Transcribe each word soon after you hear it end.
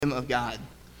kingdom of God.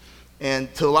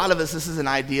 And to a lot of us, this is an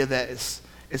idea that it's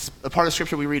a part of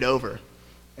Scripture we read over.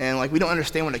 And we don't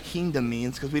understand what a kingdom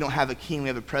means because we don't have a king. We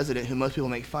have a president who most people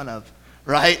make fun of,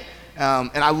 right? And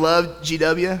I love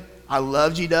GW. I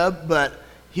love GW, but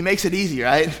he makes it easy,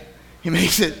 right? He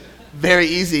makes it very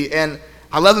easy. And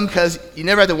I love him because you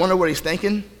never have to wonder what he's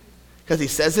thinking because he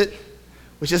says it,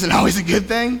 which isn't always a good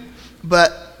thing.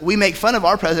 But we make fun of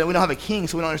our president. We don't have a king,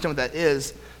 so we don't understand what that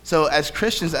is. So as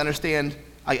Christians, understand,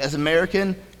 as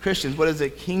American Christians, what does a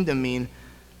kingdom mean?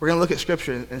 We're going to look at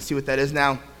Scripture and see what that is.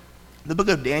 Now, the book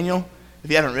of Daniel, if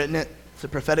you haven't written it, it's a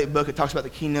prophetic book. It talks about the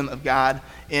kingdom of God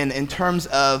in terms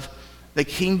of the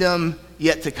kingdom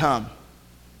yet to come.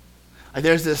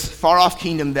 There's this far-off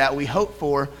kingdom that we hope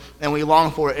for and we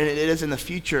long for, and it is in the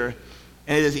future,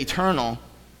 and it is eternal.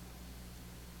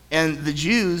 And the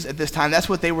Jews at this time, that's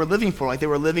what they were living for. They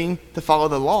were living to follow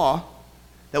the law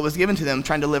that was given to them,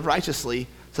 trying to live righteously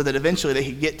so that eventually they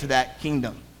could get to that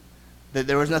kingdom. That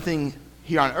there was nothing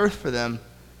here on earth for them,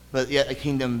 but yet a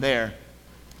kingdom there.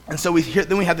 And so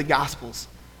then we have the Gospels,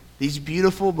 these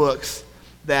beautiful books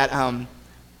that a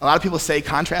lot of people say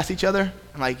contrast each other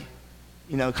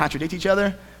and contradict each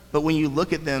other. But when you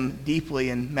look at them deeply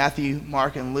in Matthew,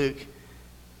 Mark, and Luke,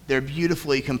 they're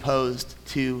beautifully composed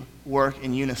to work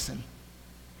in unison.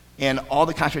 And all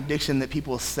the contradiction that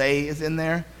people say is in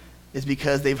there is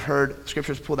because they've heard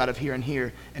scriptures pulled out of here and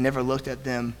here and never looked at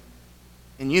them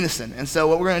in unison. And so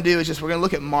what we're going to do is we're going to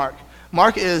look at Mark.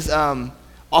 Mark is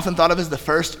often thought of as the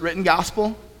first written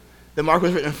gospel. That Mark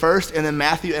was written first, and then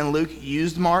Matthew and Luke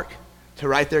used Mark to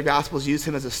write their gospels, used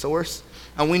him as a source.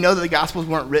 And we know that the gospels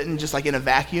weren't written just in a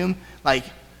vacuum.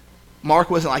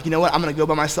 Mark wasn't I'm going to go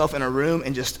by myself in a room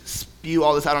and just spew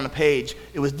all this out on a page.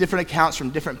 It was different accounts from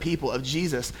different people of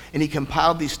Jesus, and he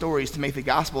compiled these stories to make the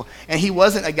gospel. And he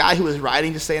wasn't a guy who was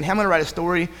writing just saying, hey, I'm going to write a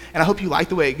story, and I hope you like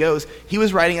the way it goes. He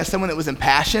was writing as someone that was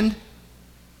impassioned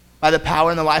by the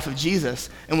power and the life of Jesus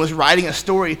and was writing a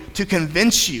story to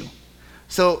convince you.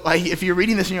 So if you're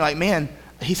reading this and you're like, man,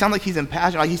 he sounds like he's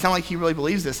impassioned, he sounds like he really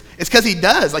believes this. It's because he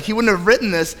does. He wouldn't have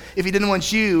written this if he didn't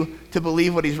want you to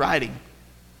believe what he's writing.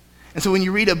 And so when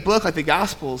you read a book like the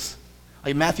Gospels,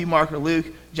 like Matthew, Mark, or Luke,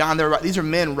 John, these are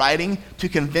men writing to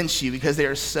convince you because they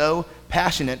are so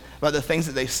passionate about the things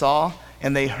that they saw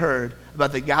and they heard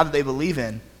about the God that they believe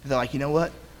in. They're like, you know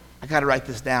what? I got to write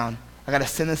this down. I got to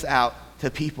send this out to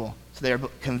people so they are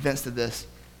convinced of this.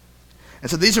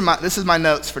 And so this is my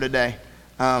notes for today.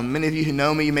 Many of you who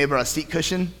know me, you may have brought a seat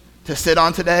cushion to sit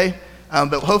on today,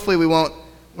 but hopefully we're not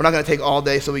going to take all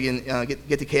day so we can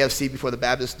get to KFC before the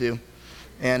Baptists do.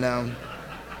 And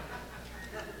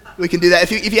we can do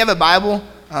that. If you have a Bible,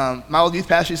 my old youth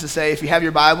pastor used to say, if you have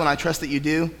your Bible, and I trust that you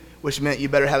do, which meant you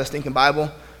better have a stinking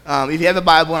Bible. If you have a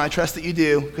Bible, and I trust that you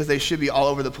do, because they should be all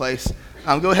over the place,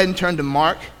 go ahead and turn to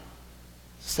Mark,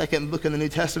 second book in the New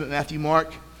Testament, Matthew,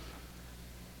 Mark,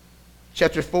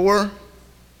 chapter 4,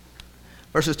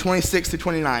 verses 26 to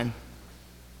 29.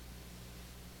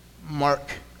 Mark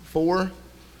 4,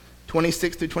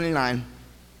 26 through 29.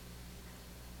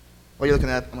 While you're looking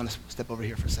at that, I'm going to step over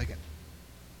here for a second.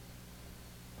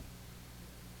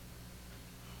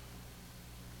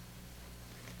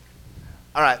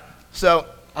 All right, so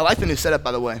I like the new setup,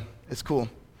 by the way. It's cool.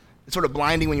 It's sort of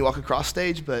blinding when you walk across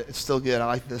stage, but it's still good. I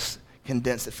like this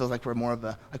condensed. It feels like we're more of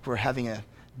we're having a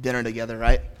dinner together,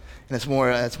 right? And it's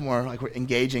more like we're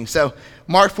engaging. So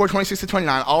Mark 4, 26 to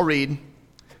 29, I'll read.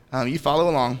 You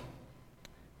follow along.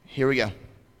 Here we go.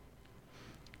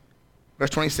 Verse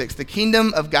 26, the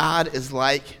kingdom of God is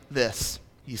like this,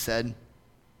 he said,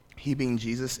 he being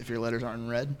Jesus, if your letters aren't in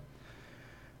red.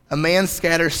 A man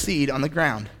scatters seed on the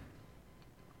ground.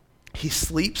 He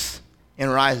sleeps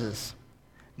and rises,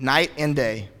 night and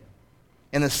day,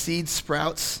 and the seed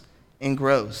sprouts and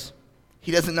grows.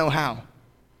 He doesn't know how.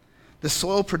 The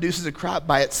soil produces a crop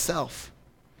by itself.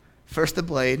 First the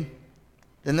blade,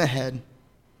 then the head,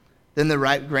 then the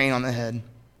ripe grain on the head.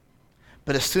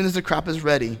 But as soon as the crop is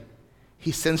ready,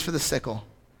 he sends for the sickle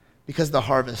because the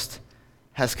harvest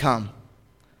has come.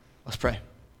 Let's pray.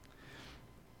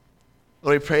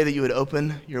 Lord, we pray that you would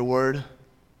open your word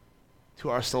to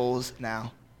our souls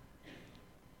now.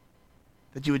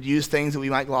 That you would use things that we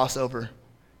might gloss over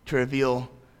to reveal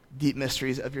deep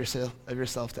mysteries of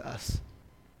yourself to us.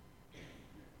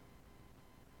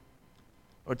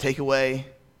 Or take away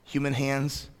human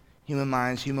hands, human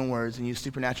minds, human words, and use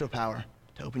supernatural power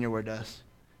to open your word to us.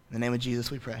 In the name of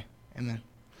Jesus we pray. Amen.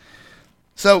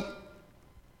 So,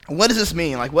 what does this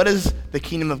mean? What is the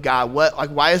kingdom of God?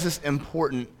 Why is this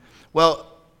important? Well,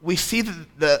 we see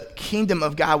that the kingdom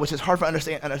of God, which is hard for us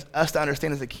to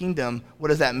understand as a kingdom. What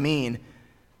does that mean?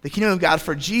 The kingdom of God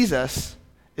for Jesus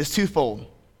is twofold.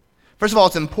 First of all,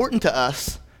 it's important to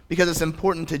us because it's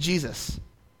important to Jesus.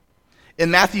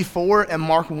 In Matthew 4 and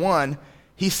Mark 1,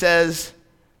 he says,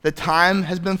 the time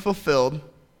has been fulfilled,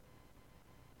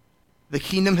 the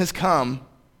kingdom has come,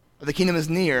 or the kingdom is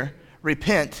near,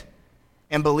 repent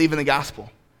and believe in the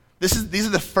gospel. These are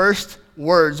the first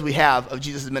words we have of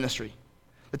Jesus' ministry.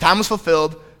 The time was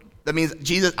fulfilled. That means,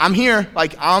 Jesus, I'm here,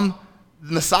 like I'm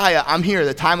the Messiah, I'm here,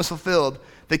 the time is fulfilled.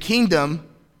 The kingdom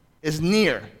is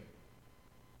near.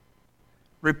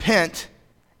 Repent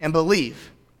and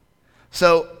believe.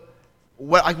 So,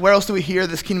 where else do we hear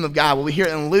this kingdom of God? Well, we hear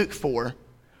it in Luke 4,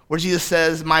 where Jesus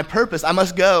says, my purpose, I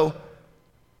must go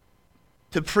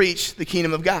to preach the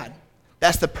kingdom of God.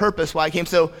 That's the purpose why I came.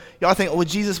 So y'all think, well,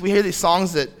 Jesus, we hear these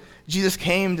songs that Jesus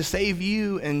came to save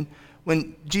you, and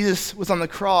when Jesus was on the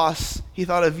cross, he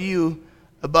thought of you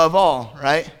above all,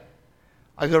 right?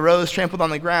 Like a rose trampled on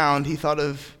the ground, he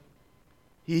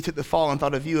took the fall and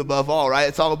thought of you above all, right?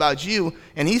 It's all about you.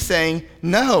 And he's saying,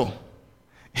 no,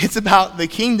 it's about the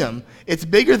kingdom. It's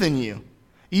bigger than you.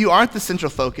 You aren't the central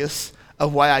focus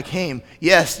of why I came.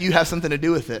 Yes, you have something to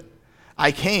do with it.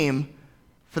 I came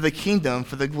for the kingdom,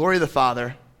 for the glory of the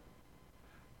Father,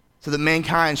 so that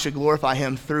mankind should glorify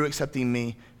him through accepting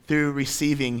me, through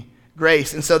receiving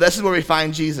grace. And so this is where we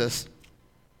find Jesus.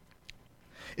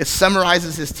 It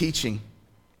summarizes his teaching.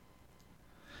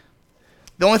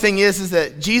 The only thing is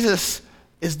that Jesus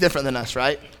is different than us,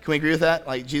 right? Can we agree with that?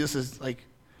 Like, Jesus is like,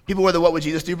 people wear the What Would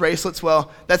Jesus Do bracelets. Well,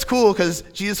 that's cool because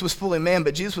Jesus was fully man,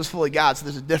 but Jesus was fully God, so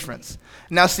there's a difference.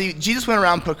 Now, see, Jesus went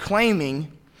around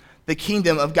proclaiming the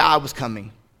kingdom of God was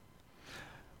coming.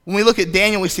 When we look at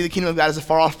Daniel, we see the kingdom of God as a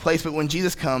far-off place, but when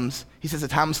Jesus comes, he says the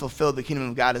time is fulfilled, the kingdom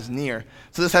of God is near.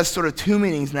 So this has sort of two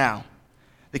meanings now.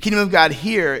 The kingdom of God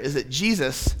here is that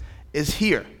Jesus is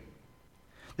here.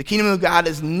 The kingdom of God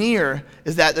is near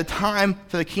is that the time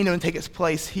for the kingdom to take its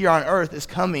place here on earth is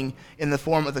coming in the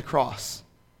form of the cross.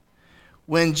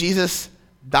 When Jesus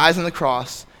dies on the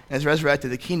cross and is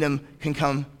resurrected, the kingdom can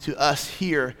come to us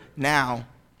here now,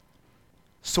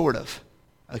 sort of,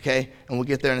 okay? And we'll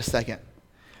get there in a second.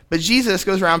 But Jesus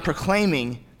goes around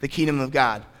proclaiming the kingdom of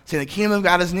God, saying the kingdom of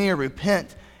God is near,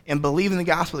 repent and believe in the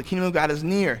gospel, the kingdom of God is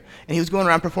near. And he was going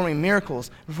around performing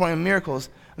miracles.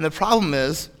 And the problem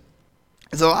is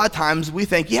a lot of times we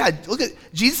think, yeah, look at,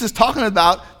 Jesus is talking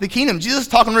about the kingdom. Jesus is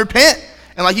talking repent.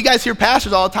 And like you guys hear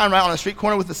pastors all the time, right, on a street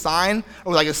corner with a sign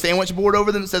or like a sandwich board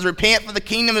over them that says, repent for the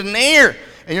kingdom is near.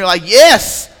 And you're like,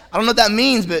 yes, I don't know what that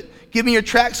means, but give me your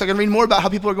tract so I can read more about how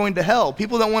people are going to hell.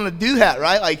 People don't want to do that,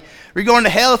 right? Like, you're going to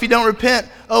hell if you don't repent.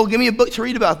 Oh, give me a book to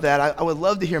read about that. I would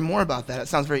love to hear more about that. It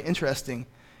sounds very interesting.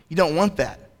 You don't want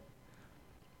that.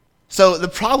 So the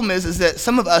problem is that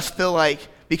some of us feel like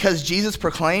because Jesus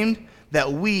proclaimed that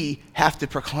we have to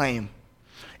proclaim.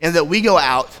 And that we go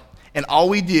out and all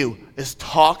we do is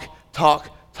talk,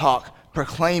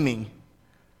 proclaiming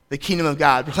the kingdom of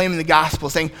God, proclaiming the gospel,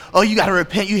 saying, oh, you got to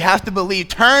repent, you have to believe.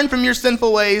 Turn from your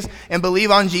sinful ways and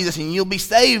believe on Jesus and you'll be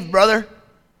saved, brother.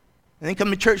 And then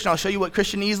come to church and I'll show you what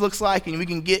Christianese looks like and we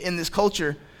can get in this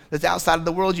culture that's outside of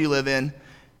the world you live in.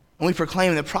 And we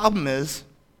proclaim. The problem is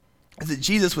that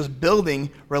Jesus was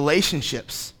building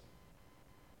relationships.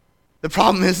 The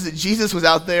problem is that Jesus was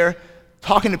out there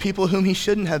talking to people whom he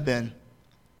shouldn't have been.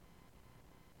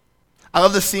 I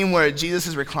love the scene where Jesus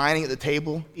is reclining at the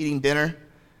table, eating dinner.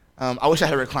 I wish I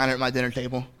had a recliner at my dinner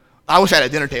table. I wish I had a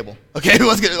dinner table. Okay,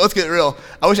 let's get real.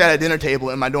 I wish I had a dinner table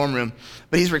in my dorm room.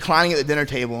 But he's reclining at the dinner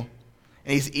table,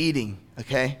 and he's eating,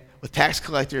 okay, with tax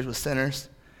collectors, with sinners.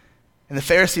 And the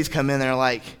Pharisees come in and they're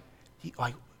like,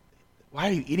 why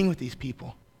are you eating with these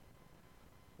people?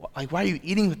 Like, why are you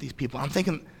eating with these people? I'm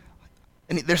thinking,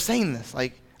 and they're saying this,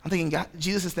 like, I'm thinking, God,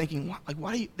 Jesus is thinking,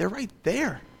 why are you, they're right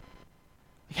there.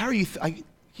 Like, how are you,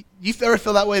 you ever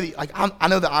feel that way? Like, I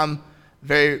know that I'm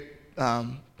very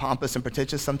pompous and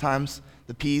pretentious sometimes,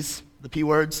 the P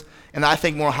words, and I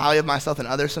think more highly of myself than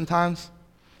others sometimes,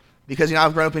 because,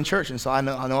 I've grown up in church, and so I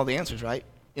know all the answers, right?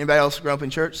 Anybody else grow up in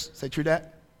church? Say true, Dad?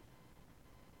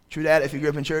 True, Dad, if you grew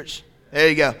up in church? There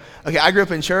you go. Okay, I grew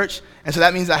up in church, and so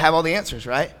that means I have all the answers,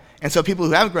 right? And so people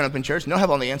who haven't grown up in church don't have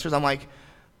all the answers. I'm like,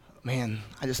 man,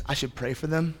 I should pray for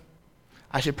them.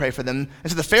 I should pray for them.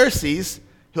 And so the Pharisees,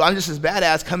 who I'm just as bad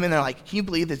as, come in there like, can you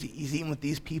believe that he's eating with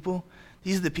these people?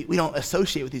 These are the people, we don't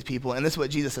associate with these people. And this is what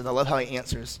Jesus says. I love how he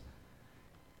answers.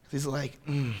 He's like,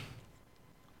 the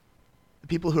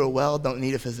people who are well don't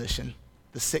need a physician.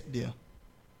 The sick do.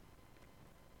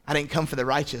 I didn't come for the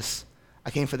righteous.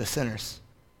 I came for the sinners.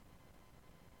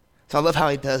 So I love how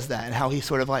he does that and how he's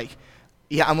sort of like,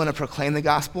 yeah, I'm going to proclaim the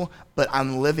gospel, but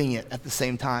I'm living it at the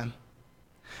same time.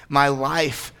 My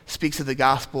life speaks of the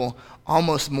gospel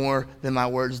almost more than my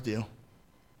words do.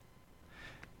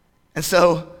 And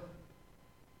so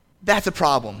that's a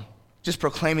problem, just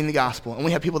proclaiming the gospel. And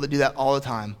we have people that do that all the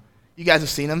time. You guys have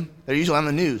seen them. They're usually on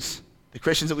the news. The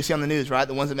Christians that we see on the news, right?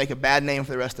 The ones that make a bad name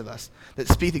for the rest of us, that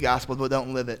speak the gospel but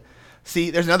don't live it.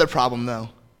 See, there's another problem, though,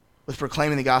 with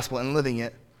proclaiming the gospel and living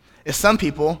it, is some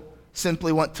people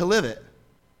simply want to live it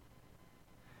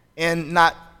and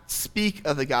not speak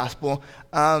of the gospel.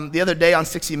 The other day on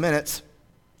 60 Minutes,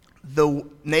 the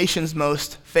nation's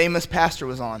most famous pastor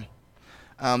was on.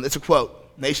 It's a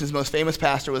quote. Nation's most famous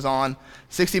pastor was on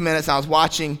 60 Minutes, and I was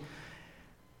watching,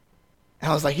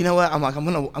 and I was like, you know what? I'm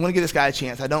gonna give this guy a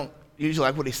chance. I don't usually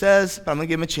like what he says, but I'm gonna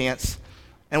give him a chance.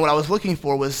 And what I was looking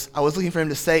for him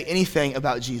to say anything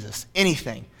about Jesus,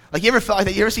 anything. Like, you ever felt like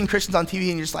that? You ever seen Christians on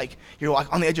TV and you're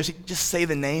like on the edge of your seat, just say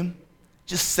the name.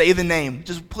 Just say the name.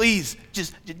 Just please,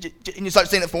 and you start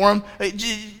saying it for them,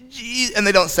 and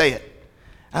they don't say it.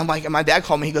 And I'm like, and my dad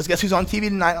called me. He goes, guess who's on TV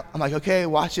tonight? I'm like, okay,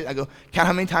 watch it. I go, count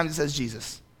how many times it says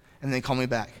Jesus. And then they call me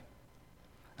back.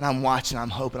 And I'm watching, I'm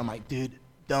hoping. I'm like, dude,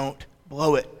 don't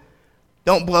blow it.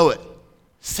 Don't blow it.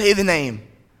 Say the name.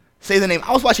 Say the name.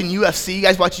 I was watching UFC. You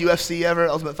guys watch UFC ever?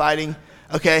 Ultimate Fighting?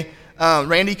 Okay.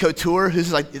 Randy Couture,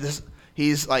 who's like this,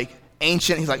 he's like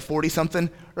ancient. He's like 40-something,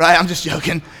 right? I'm just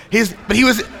joking. But he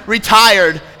was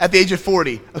retired at the age of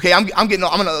 40. Okay, I'm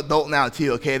an adult now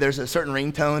too. Okay, there's a certain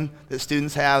ringtone that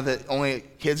students have that only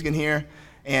kids can hear,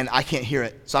 and I can't hear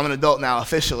it. So I'm an adult now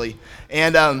officially.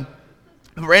 And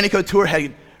Randy Couture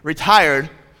had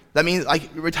retired. That means like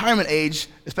retirement age.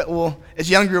 It's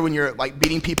younger when you're like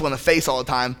beating people in the face all the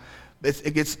time.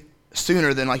 It gets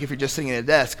sooner than like if you're just sitting at a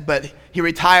desk. But he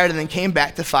retired and then came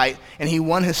back to fight, and he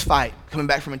won his fight coming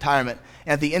back from retirement.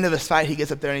 And at the end of his fight, he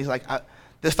gets up there and he's like,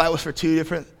 this fight was for two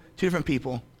different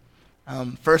people.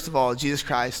 First of all, Jesus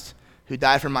Christ, who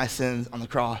died for my sins on the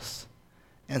cross.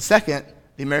 And second,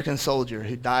 the American soldier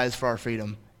who dies for our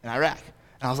freedom in Iraq.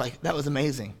 And I was like, that was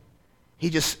amazing. He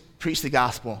just preached the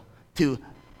gospel to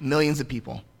millions of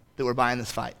people that were buying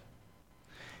this fight.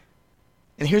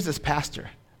 And here's this pastor,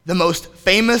 the most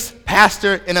famous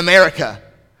pastor in America,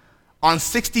 on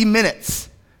 60 Minutes,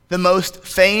 the most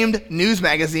famed news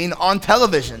magazine on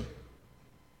television.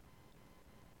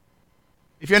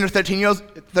 If you're under 13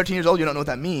 years old, you don't know what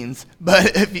that means.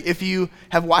 But if you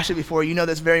have watched it before, you know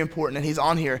that's very important. And he's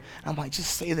on here. And I'm like,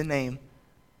 just say the name.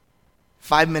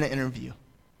 5-minute interview.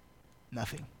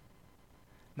 Nothing.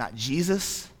 Not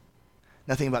Jesus.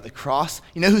 Nothing about the cross.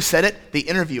 You know who said it? The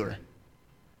interviewer.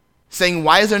 Saying,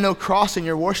 why is there no cross in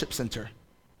your worship center?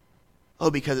 Oh,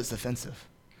 because it's offensive.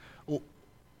 Well,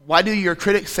 why do your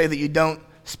critics say that you don't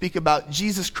speak about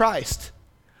Jesus Christ?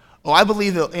 Oh, I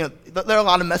believe that there are a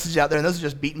lot of messages out there, and those are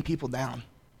just beating people down.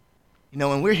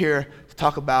 And we're here to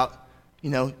talk about,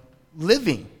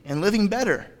 living and living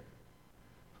better.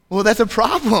 Well, that's a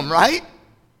problem, right?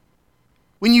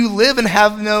 When you live and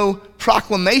have no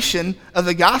proclamation of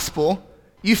the gospel,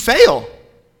 you fail.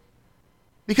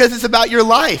 Because it's about your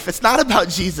life. It's not about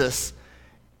Jesus.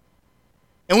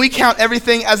 And we count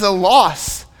everything as a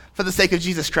loss for the sake of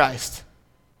Jesus Christ.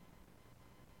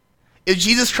 If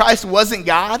Jesus Christ wasn't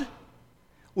God,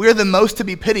 we're the most to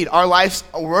be pitied. Our lives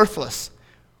are worthless.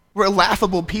 We're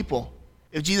laughable people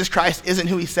if Jesus Christ isn't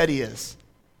who he said he is.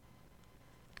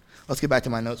 Let's get back to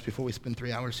my notes before we spend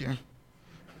 3 hours here.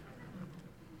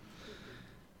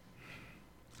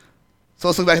 So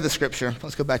let's look back at the scripture.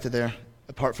 Let's go back to there,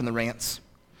 apart from the rants.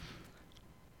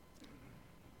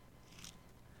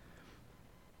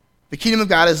 The kingdom of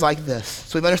God is like this.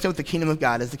 So we understand what the kingdom of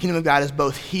God is. The kingdom of God is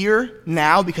both here,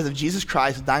 now, because of Jesus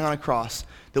Christ dying on a cross,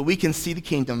 that we can see the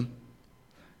kingdom,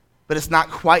 but it's not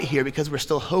quite here because we're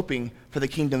still hoping for the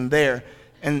kingdom there.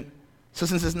 And so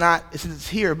since it's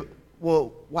here,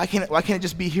 well, why can't it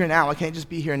just be here now? Why can't it just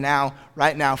be here now,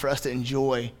 right now, for us to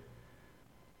enjoy?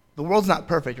 The world's not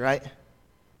perfect, right?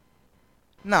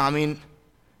 No,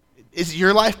 is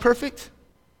your life perfect?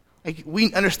 Like,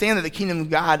 we understand that the kingdom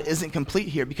of God isn't complete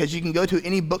here because you can go to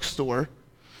any bookstore,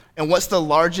 and what's the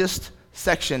largest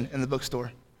section in the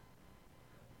bookstore?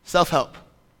 Self-help.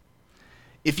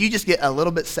 If you just get a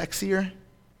little bit sexier,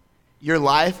 your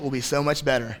life will be so much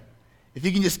better. If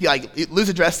you can just lose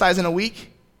a dress size in a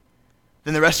week,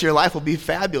 then the rest of your life will be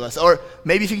fabulous. Or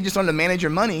maybe if you can just learn to manage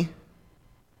your money,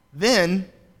 then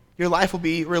your life will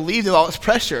be relieved of all its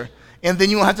pressure. And then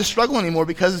you won't have to struggle anymore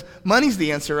because money's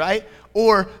the answer, right?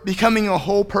 Or becoming a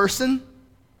whole person.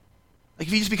 Like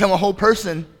if you just become a whole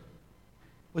person,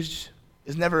 which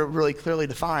is never really clearly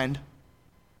defined,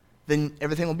 then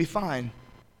everything will be fine.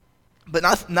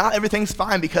 But not everything's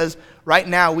fine because right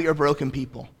now we are broken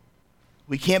people.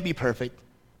 We can't be perfect.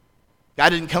 God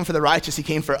didn't come for the righteous, he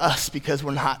came for us because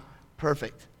we're not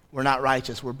perfect. We're not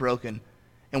righteous, we're broken.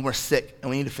 and we're sick and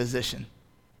we need a physician.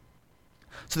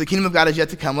 So the kingdom of God is yet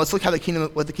to come. Let's look what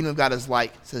the kingdom of God is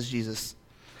like, says Jesus.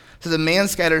 So the man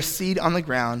scatters seed on the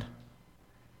ground.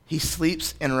 He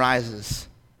sleeps and rises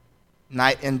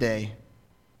night and day.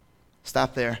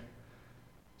 Stop there.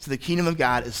 So the kingdom of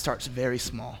God starts very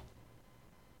small.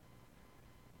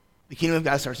 The kingdom of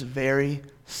God starts very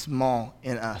small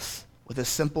in us with a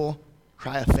simple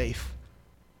cry of faith.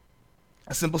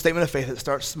 A simple statement of faith that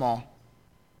starts small.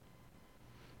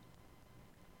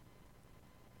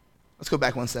 Let's go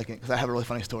back 1 second because I have a really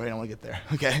funny story and I want to get there,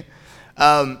 okay?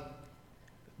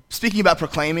 Speaking about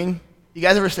proclaiming, you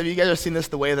guys ever seen this,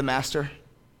 The Way of the Master,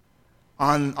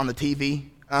 on the TV?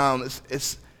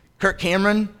 It's Kirk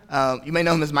Cameron. You may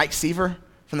know him as Mike Seaver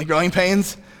from The Growing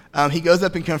Pains. He goes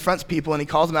up and confronts people and he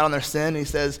calls them out on their sin and he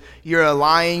says, "You're a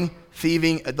lying,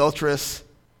 thieving, adulterous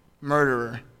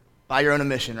murderer by your own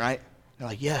admission," right? They're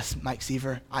like, "Yes, Mike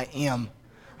Seaver, I am.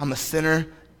 I'm a sinner,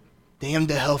 damned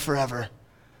to hell forever.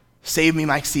 Save me,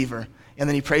 Mike Seaver." And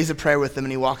then he prays a prayer with them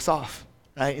and he walks off,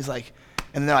 right? He's like,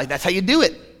 and they're like, "That's how you do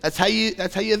it. That's how you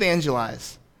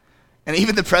evangelize." And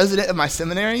even the president of my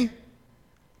seminary,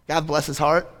 God bless his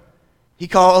heart, he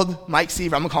called Mike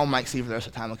Seaver, I'm going to call him Mike Seaver the rest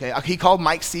of the time, okay? He called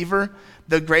Mike Seaver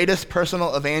the greatest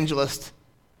personal evangelist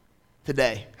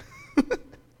today.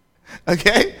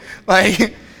 Okay?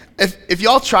 Like, if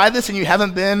y'all try this and you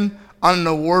haven't been on an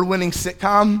award-winning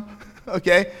sitcom,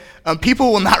 okay,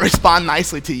 people will not respond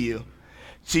nicely to you.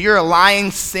 So you're a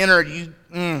lying sinner,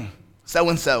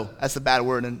 so-and-so. That's a bad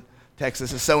word in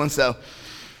Texas, is so-and-so.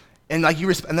 And like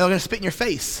and they're going to spit in your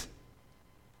face.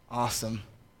 Awesome.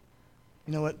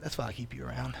 You know what? That's why I keep you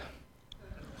around.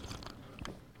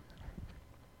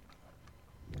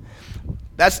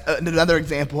 That's another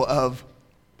example of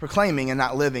proclaiming and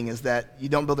not living, is that you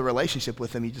don't build a relationship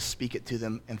with them, you just speak it to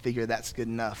them and figure that's good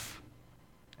enough.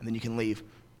 And then you can leave.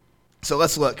 So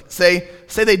let's look. Say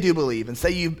they do believe, and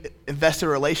say you've invested a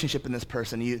relationship in this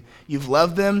person. You've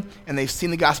loved them, and they've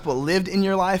seen the gospel lived in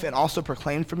your life and also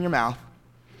proclaimed from your mouth.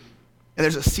 And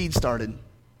there's a seed started.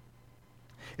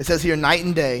 It says here, night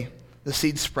and day, the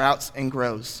seed sprouts and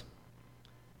grows.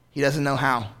 He doesn't know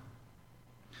how.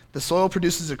 The soil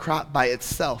produces a crop by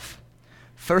itself.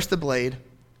 First the blade,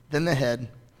 then the head, and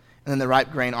then the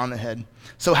ripe grain on the head.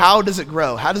 So how does it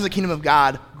grow? How does the kingdom of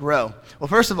God grow? Well,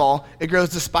 first of all, it grows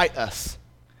despite us,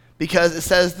 because it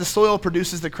says the soil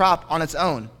produces the crop on its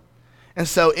own. And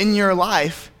so in your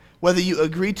life, whether you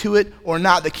agree to it or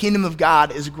not, the kingdom of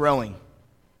God is growing.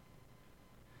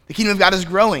 The kingdom of God is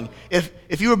growing.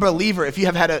 If you're a believer, if you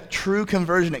have had a true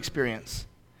conversion experience,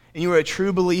 and you are a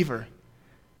true believer,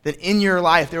 then in your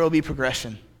life there will be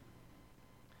progression.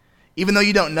 Even though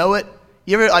you don't know it,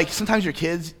 you ever, like, sometimes your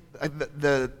kids, like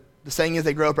the saying is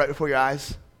they grow up right before your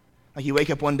eyes. Like, you wake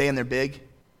up one day and they're big.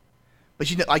 But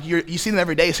you see them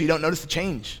every day, so you don't notice the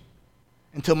change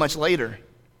until much later.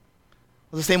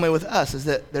 Well, the same way with us, is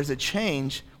that there's a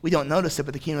change, we don't notice it,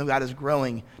 but the kingdom of God is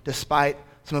growing despite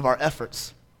some of our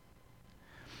efforts.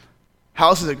 How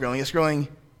else is it growing? It's growing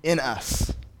in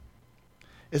us.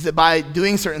 Is that by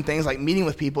doing certain things like meeting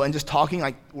with people and just talking,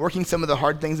 like working some of the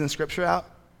hard things in Scripture out,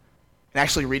 and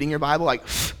actually reading your Bible, like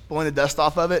blowing the dust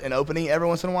off of it and opening it every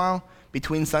once in a while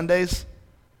between Sundays,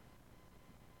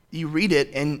 you read it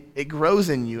and it grows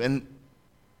in you. And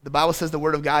the Bible says the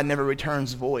Word of God never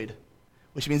returns void,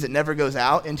 which means it never goes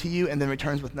out into you and then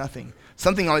returns with nothing.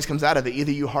 Something always comes out of it.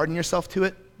 Either you harden yourself to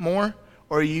it more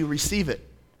or you receive it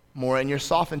more and you're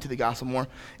softened to the gospel more.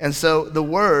 And so the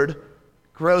Word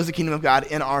grows the kingdom of God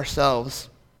in ourselves.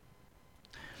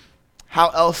 How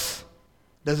else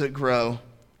does it grow?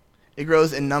 It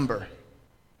grows in number.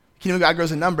 The kingdom of God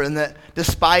grows in number, and that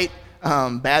despite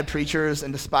bad preachers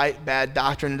and despite bad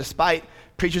doctrine and despite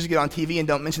preachers who get on TV and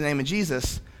don't mention the name of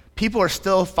Jesus, people are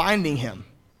still finding him.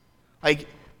 Like,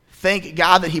 thank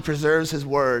God that he preserves his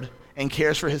word and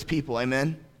cares for his people,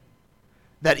 amen?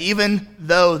 That even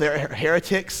though there are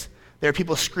heretics, there are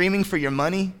people screaming for your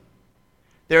money,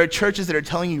 there are churches that are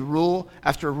telling you rule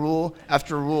after rule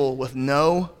after rule with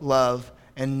no love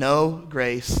and no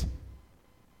grace,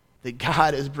 that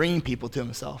God is bringing people to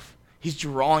himself. He's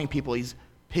drawing people. He's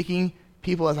picking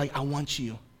people as like, I want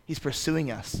you. He's pursuing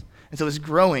us. And so it's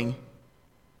growing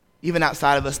even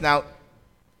outside of us. Now,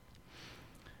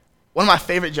 one of my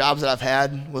favorite jobs that I've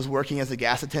had was working as a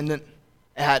gas attendant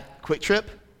at Quick Trip.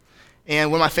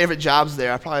 And one of my favorite jobs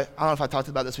there, I don't know if I talked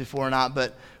about this before or not,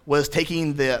 but was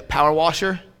taking the power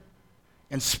washer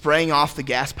and spraying off the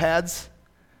gas pads.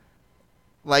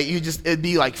 Like, it'd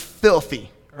be like filthy,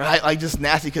 right? Like, just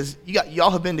nasty, because y'all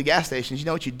have been to gas stations. You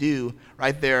know what you do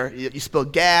right there. You spill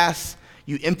gas,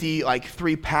 you empty like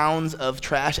 3 pounds of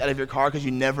trash out of your car because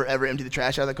you never ever empty the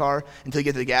trash out of the car until you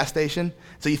get to the gas station.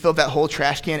 So you fill up that whole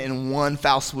trash can in one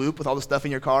foul swoop with all the stuff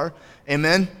in your car.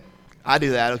 Amen? I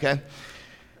do that, okay?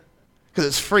 Because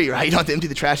it's free, right? You don't have to empty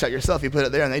the trash out yourself. You put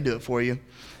it there and they do it for you.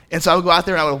 And so I would go out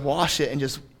there and I would wash it and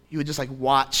you would just like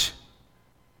watch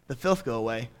the filth go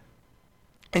away.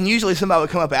 And usually somebody would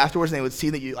come up afterwards and they would see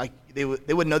that you like they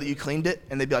would know that you cleaned it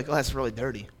and they'd be like, oh, that's really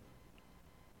dirty.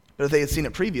 But if they had seen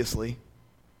it previously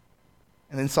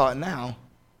and then saw it now,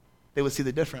 they would see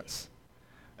the difference.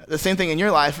 The same thing in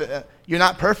your life. You're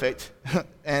not perfect,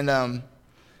 and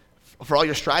for all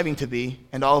your striving to be,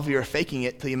 and all of your faking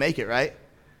it till you make it, right?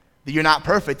 That you're not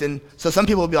perfect. And so some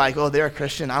people will be like, oh, they're a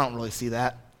Christian. I don't really see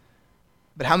that.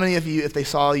 But how many of you, if they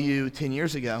saw you 10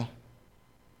 years ago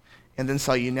and then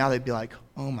saw you now, they'd be like,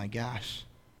 oh my gosh.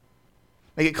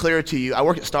 Make it clearer to you. I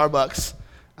work at Starbucks,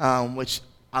 which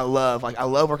I love. Like, I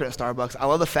love working at Starbucks. I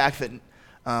love the fact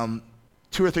that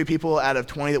 2 or 3 people out of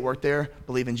 20 that work there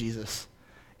believe in Jesus.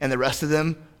 And the rest of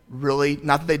them really,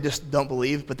 not that they just don't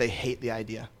believe, but they hate the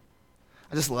idea.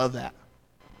 I just love that.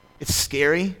 It's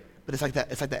scary, but it's like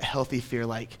that healthy fear,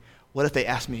 like, what if they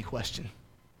ask me a question?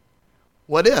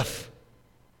 What if?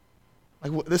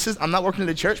 Like, I'm not working at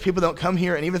a church. People don't come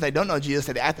here, and even if they don't know Jesus,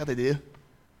 they act like they do.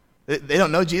 They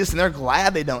don't know Jesus, and they're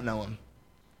glad they don't know him.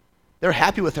 They're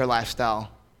happy with their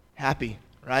lifestyle. Happy,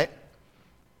 right?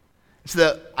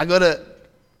 So I go to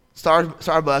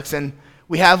Starbucks, and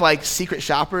we have like secret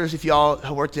shoppers. If y'all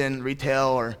have worked in retail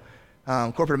or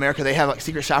corporate America, they have like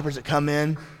secret shoppers that come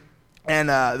in, and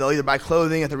they'll either buy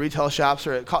clothing at the retail shops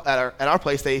or at our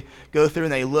place. They go through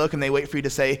and they look and they wait for you to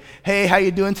say, hey, how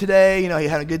you doing today? You know, you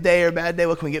having a good day or a bad day?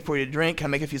 What can we get for you to drink? Can I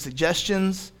make a few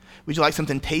suggestions? Would you like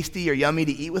something tasty or yummy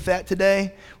to eat with that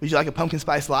today? Would you like a pumpkin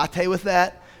spice latte with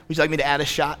that? Would you like me to add a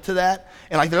shot to that?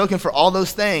 And like they're looking for all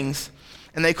those things,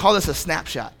 and they call this a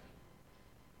snapshot.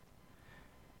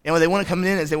 And what they want to come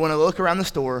in is they want to look around the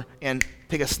store and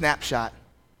take a snapshot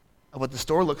of what the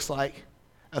store looks like,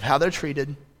 of how they're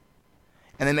treated,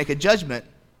 and then make a judgment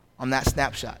on that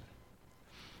snapshot.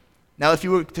 Now, if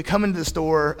you were to come into the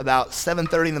store about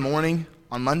 7:30 in the morning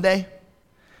on Monday,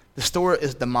 the store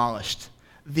is demolished.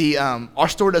 Our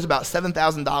store does about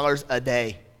 $7,000 a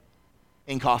day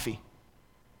in coffee.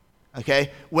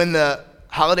 Okay? When the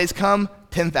holidays come,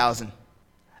 $10,000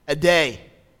 a day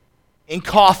in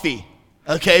coffee.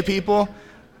 Okay, people?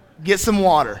 Get some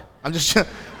water. I'm just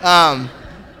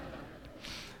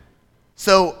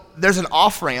so there's an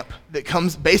off-ramp that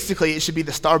comes, basically it should be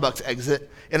the Starbucks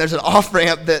exit, and there's an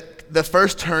off-ramp that the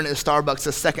first turn is Starbucks,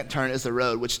 the second turn is the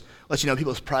road, which lets you know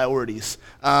people's priorities.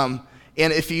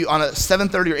 And if you, on a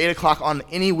 7:30 or 8 o'clock on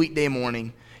any weekday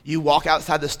morning, you walk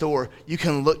outside the store, you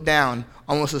can look down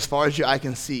almost as far as your eye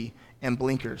can see, and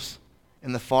blinkers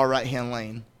in the far right-hand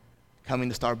lane coming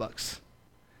to Starbucks.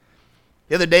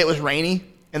 The other day it was rainy,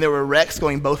 and there were wrecks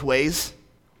going both ways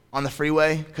on the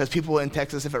freeway, because people in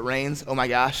Texas, if it rains, oh my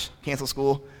gosh, cancel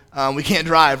school. We can't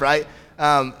drive, right?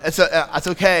 It's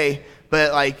okay,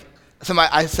 but like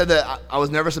I said that I was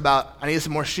nervous about, I needed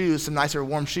some more shoes, some nicer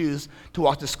warm shoes to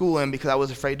walk to school in, because I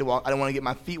was afraid to walk. I didn't want to get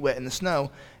my feet wet in the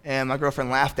snow. And my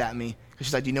girlfriend laughed at me, because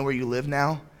she's like, do you know where you live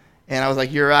now? And I was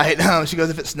like, you're right. She goes,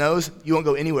 if it snows, you won't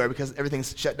go anywhere because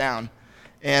everything's shut down.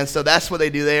 And so that's what they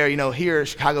do there. You know, here,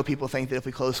 Chicago people think that if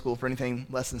we close school for anything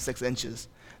less than 6 inches,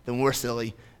 then we're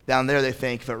silly. Down there, they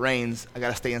think if it rains, I got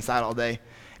to stay inside all day.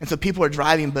 And so people are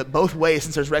driving, but both ways,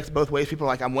 since there's wrecks both ways, people are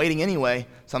like, I'm waiting anyway,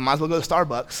 so I might as well go to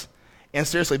Starbucks. And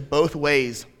seriously, both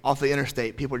ways off the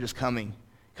interstate, people are just coming,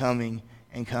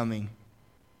 and coming.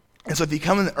 And so if you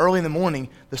come in early in the morning,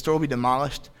 the store will be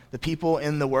demolished. The people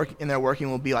in their working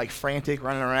will be like frantic,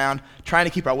 running around, trying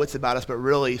to keep our wits about us, but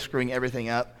really screwing everything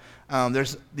up.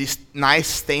 There's these nice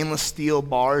stainless steel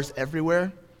bars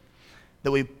everywhere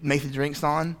that we make the drinks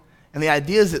on. And the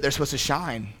idea is that they're supposed to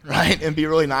shine, right, and be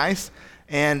really nice.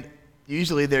 And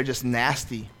usually they're just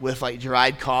nasty with like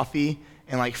dried coffee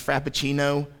and like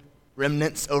Frappuccino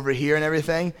remnants over here and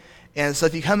everything. And so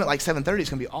if you come at like 7:30, it's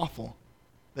going to be awful.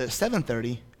 But at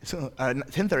 10:30, it's going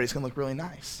to look really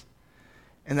nice.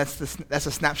 And that's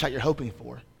a snapshot you're hoping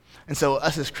for. And so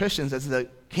us as Christians, as the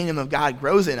kingdom of God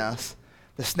grows in us,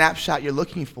 the snapshot you're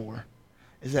looking for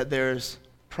is that there's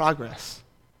progress.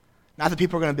 Not that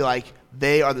people are going to be like,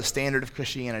 they are the standard of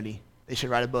Christianity, they should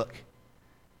write a book.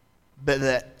 But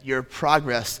that your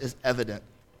progress is evident.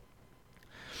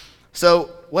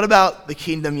 So what about the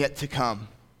kingdom yet to come?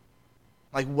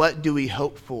 Like, what do we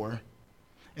hope for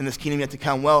in this kingdom yet to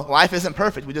come? Well, life isn't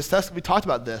perfect. We talked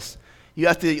about this. You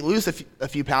have to lose a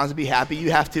few pounds to be happy.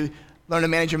 You have to learn to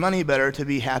manage your money better to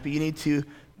be happy. You need to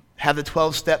have the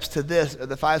 12 steps to this or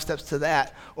the 5 steps to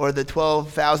that or the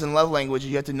 12,000 love languages.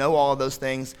 You have to know all of those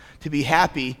things to be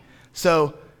happy.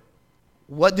 So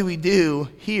what do we do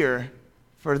here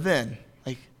for then?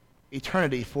 Like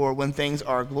eternity, for when things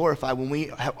are glorified, when we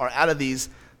are out of these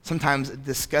sometimes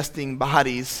disgusting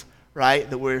bodies, right,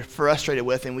 that we're frustrated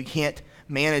with and we can't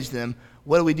manage them.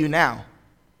 What do we do now?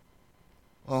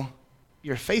 Well,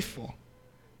 you're faithful,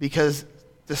 because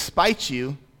despite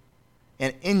you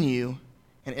and in you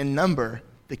and in number,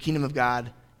 the kingdom of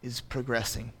God is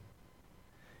progressing.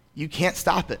 You can't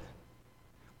stop it.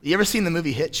 You ever seen the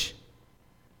movie Hitch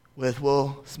with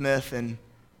Will Smith and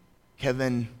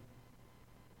Kevin,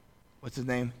 what's his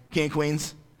name? King of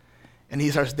Queens? And he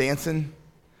starts dancing,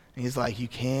 and he's like, you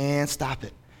can't stop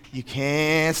it. You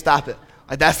can't stop it.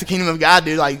 Like, that's the kingdom of God,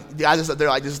 dude. Like, they're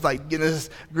like just like getting this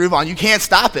groove on. You can't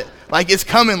stop it. Like, it's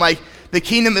coming. Like, the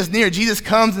kingdom is near. Jesus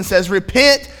comes and says,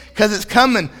 repent, because it's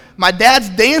coming. My dad's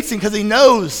dancing because he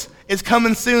knows it's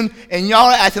coming soon, and y'all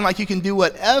are acting like you can do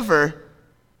whatever.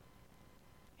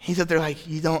 He's up there like,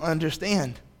 you don't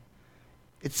understand.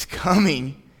 It's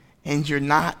coming, and you're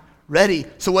not ready.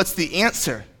 So what's the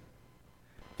answer?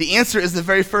 The answer is the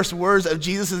very first words of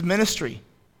Jesus' ministry.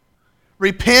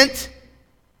 Repent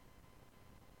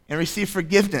and receive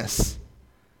forgiveness,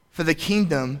 for the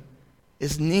kingdom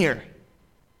is near.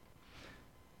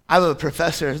 I have a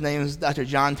professor, his name is Dr.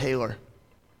 John Taylor.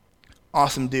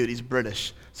 Awesome dude, he's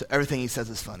British, so everything he says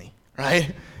is funny,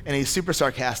 right? And he's super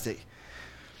sarcastic.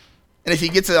 And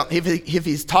if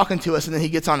he's talking to us and then he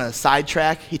gets on a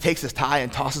sidetrack, he takes his tie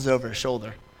and tosses it over his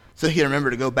shoulder so he can remember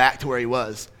to go back to where he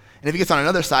was. And if he gets on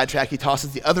another sidetrack, he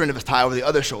tosses the other end of his tie over the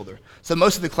other shoulder. So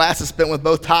most of the class is spent with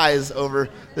both ties over,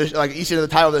 like each end of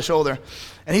the tie over the shoulder.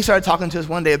 And he started talking to us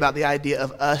one day about the idea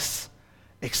of us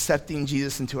accepting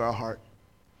Jesus into our heart.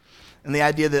 And the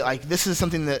idea that like this is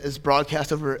something that is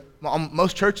broadcast over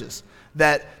most churches.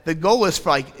 That the goal is for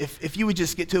like if you would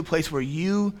just get to a place where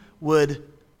you would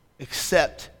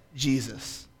accept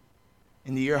Jesus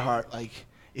into your heart, like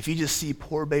if you just see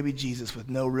poor baby Jesus with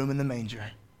no room in the manger,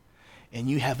 and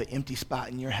you have an empty spot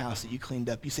in your house that you cleaned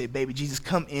up, you say, baby Jesus,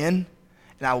 come in,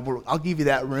 and I'll give you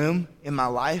that room in my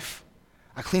life.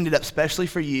 I cleaned it up specially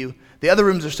for you. The other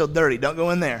rooms are still dirty. Don't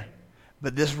go in there.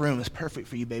 But this room is perfect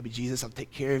for you, baby Jesus. I'll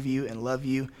take care of you and love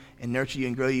you and nurture you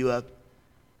and grow you up.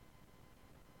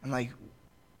 I'm like,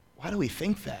 why do we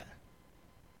think that?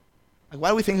 Like, why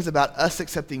do we think it's about us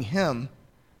accepting him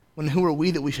when who are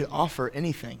we that we should offer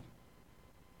anything?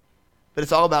 But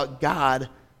it's all about God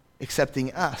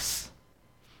accepting us.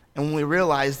 And when we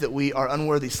realize that we are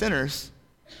unworthy sinners,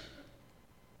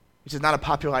 which is not a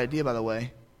popular idea, by the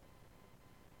way,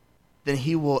 then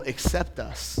he will accept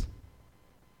us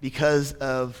because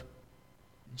of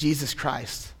Jesus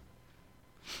Christ.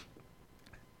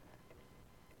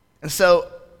 And so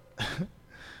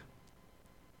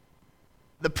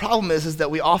the problem is that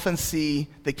we often see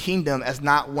the kingdom as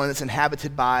not one that's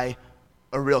inhabited by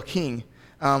a real king.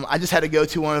 I just had to go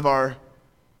to one of our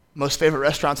most favorite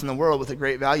restaurants in the world with a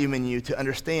great value menu to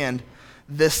understand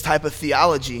this type of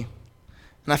theology.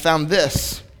 And I found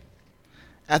this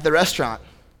at the restaurant.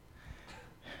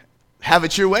 Have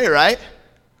it your way, right?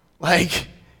 Like,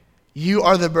 you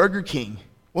are the Burger King.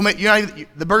 Well,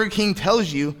 the Burger King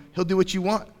tells you he'll do what you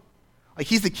want. Like,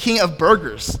 he's the king of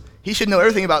burgers. He should know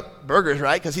everything about burgers,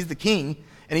 right? Because he's the king.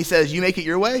 And he says, you make it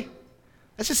your way?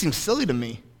 That just seems silly to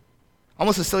me.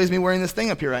 Almost as silly as me wearing this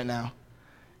thing up here right now.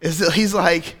 He's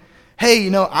like,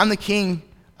 hey, I'm the king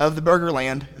of the Burger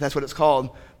Land, if that's what it's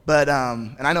called. But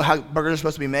and I know how burgers are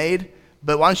supposed to be made,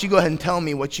 but why don't you go ahead and tell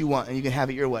me what you want, and you can have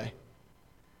it your way.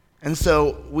 And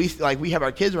so we have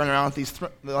our kids running around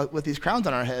with these crowns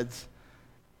on our heads,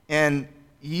 and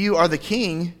you are the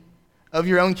king of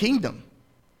your own kingdom.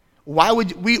 Why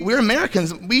would we're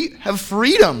Americans? We have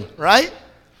freedom, right?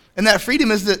 And that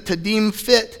freedom is to deem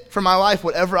fit for my life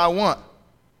whatever I want.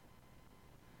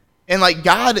 And like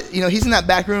God, he's in that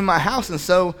back room in my house, and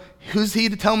so who's he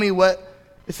to tell me what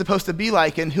it's supposed to be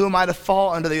like, and who am I to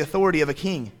fall under the authority of a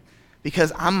king?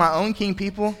 Because I'm my own king,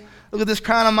 people. Look at this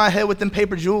crown on my head with them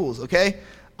paper jewels, okay?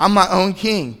 I'm my own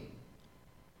king.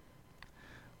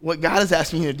 What God is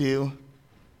asking you to do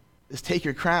is take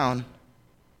your crown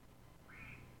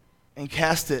and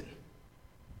cast it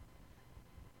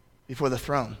before the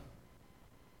throne.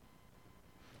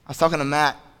 I was talking to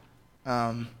Matt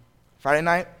Friday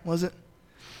night, was it?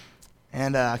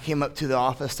 And I came up to the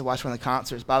office to watch one of the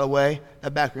concerts. By the way,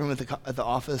 that back room at the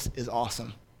office is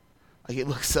awesome. Like, it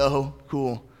looks so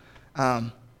cool.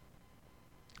 I'm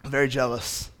very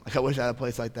jealous. Like, I wish I had a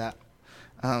place like that.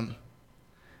 But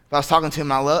I was talking to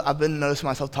him. I've been noticing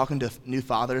myself talking to new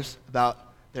fathers about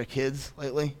their kids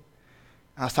lately.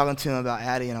 I was talking to him about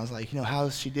Addie, and I was like,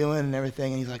 how's she doing and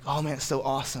everything? And he's like, oh, man, it's so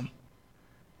awesome.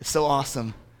 It's so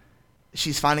awesome.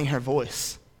 She's finding her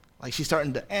voice. Like, she's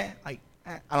starting to, I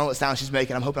don't know what sound she's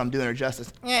making. I'm hoping I'm doing her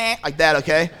justice. Like that,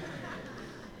 okay?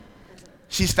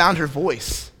 She's found her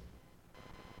voice.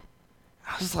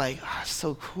 I was like, it's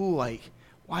so cool, like,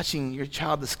 watching your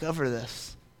child discover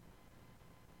this.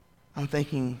 I'm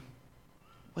thinking,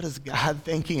 what is God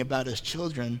thinking about his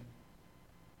children?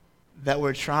 That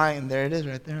we're trying, there it is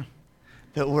right there,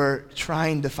 that we're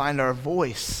trying to find our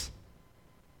voice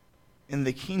in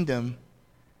the kingdom,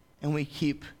 and we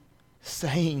keep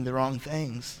saying the wrong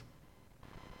things.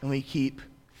 And we keep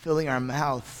filling our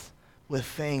mouths with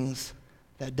things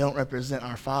that don't represent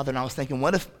our Father. And I was thinking,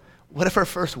 what if our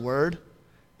first word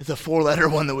is a 4-letter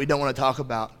one that we don't want to talk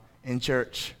about in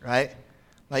church, right?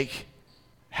 Like,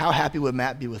 how happy would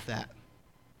Matt be with that?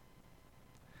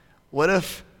 What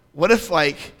if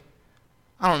like,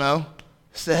 I don't know,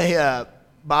 say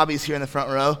Bobby's here in the front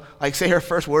row, like say her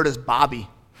first word is Bobby,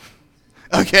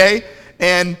 okay?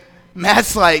 And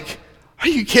Matt's like, are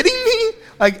you kidding me?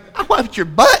 Like, I wiped your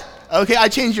butt, okay? I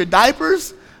changed your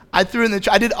diapers. I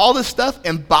did all this stuff,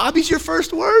 and Bobby's your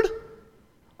first word?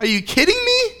 Are you kidding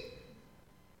me?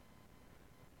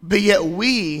 But yet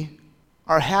we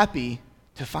are happy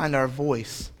to find our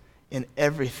voice in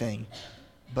everything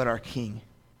but our King.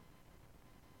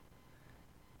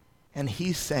 And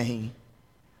he's saying,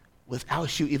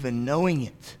 without you even knowing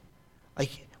it,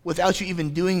 like without you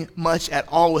even doing much at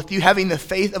all, with you having the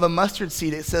faith of a mustard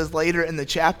seed, it says later in the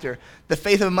chapter, the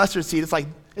faith of a mustard seed, it's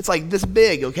like this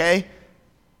big, okay?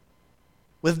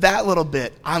 With that little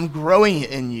bit, I'm growing it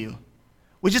in you.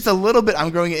 With just a little bit, I'm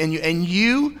growing it in you. And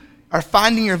you are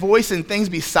finding your voice in things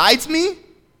besides me?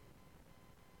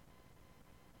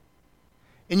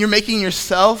 And you're making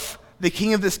yourself the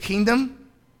king of this kingdom?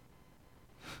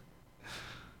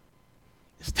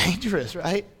 It's dangerous,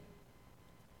 right?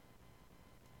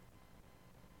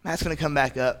 Matt's going to come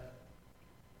back up.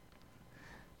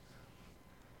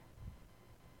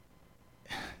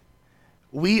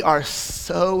 We are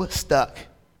so stuck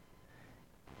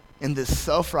in this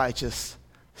self-righteous,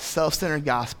 self-centered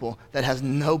gospel that has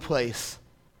no place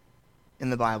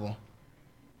in the Bible.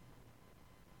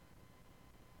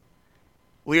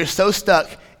 We are so stuck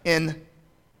in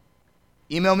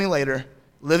email me later,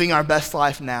 living our best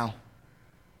life now.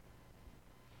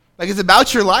 Like, it's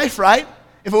about your life, right?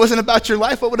 If it wasn't about your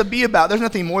life, what would it be about? There's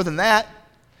nothing more than that.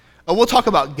 Oh, we'll talk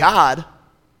about God. You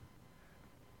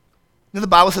know the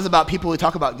Bible says about people who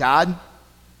talk about God?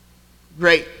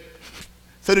 Great.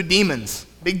 So do demons.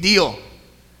 Big deal.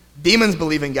 Demons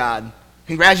believe in God.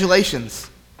 Congratulations.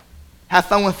 Have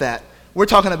fun with that. We're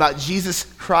talking about Jesus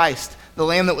Christ, the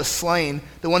Lamb that was slain,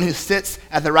 the one who sits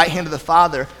at the right hand of the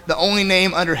Father, the only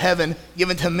name under heaven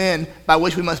given to men by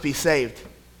which we must be saved.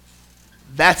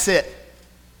 That's it.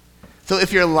 So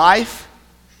if your life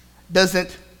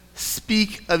doesn't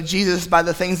speak of Jesus by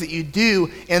the things that you do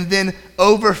and then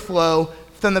overflow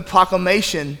from the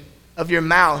proclamation of your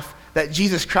mouth that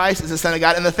Jesus Christ is the Son of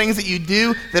God, and the things that you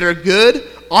do that are good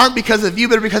aren't because of you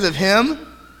but because of him,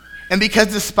 and because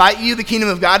despite you the kingdom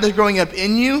of God is growing up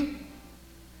in you,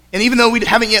 and even though we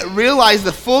haven't yet realized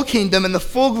the full kingdom and the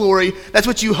full glory, that's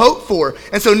what you hope for.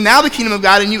 And so now the kingdom of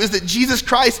God in you is that Jesus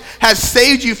Christ has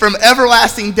saved you from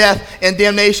everlasting death and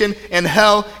damnation and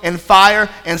hell and fire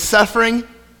and suffering.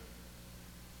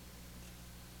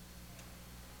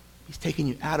 He's taken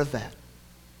you out of that.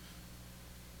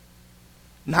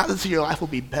 Not that so your life will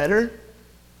be better,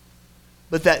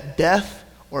 but that death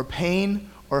or pain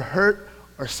or hurt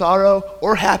or sorrow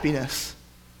or happiness,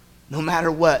 no matter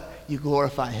what, you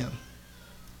glorify him.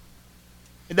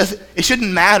 It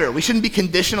shouldn't matter. We shouldn't be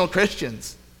conditional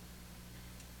Christians.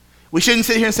 We shouldn't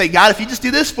sit here and say, God, if you just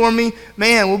do this for me,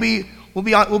 man, we'll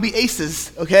be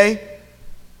aces, okay?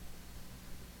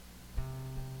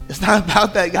 It's not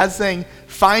about that. God's saying,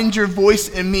 find your voice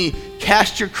in me.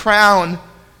 Cast your crown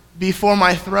before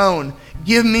my throne.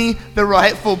 Give me the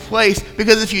rightful place,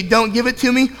 because if you don't give it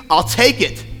to me, I'll take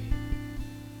it.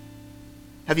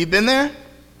 Have you been there?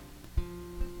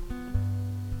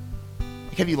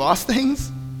 Have you lost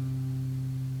things?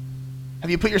 Have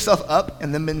you put yourself up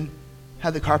and then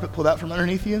had the carpet pulled out from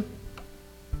underneath you?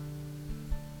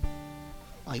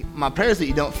 Like, my prayer is that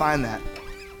you don't find that.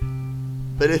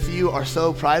 But if you are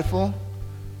so prideful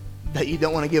that you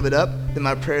don't want to give it up, then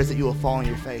my prayer is that you will fall on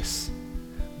your face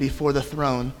before the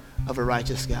throne of a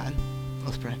righteous God.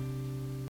 Let's pray.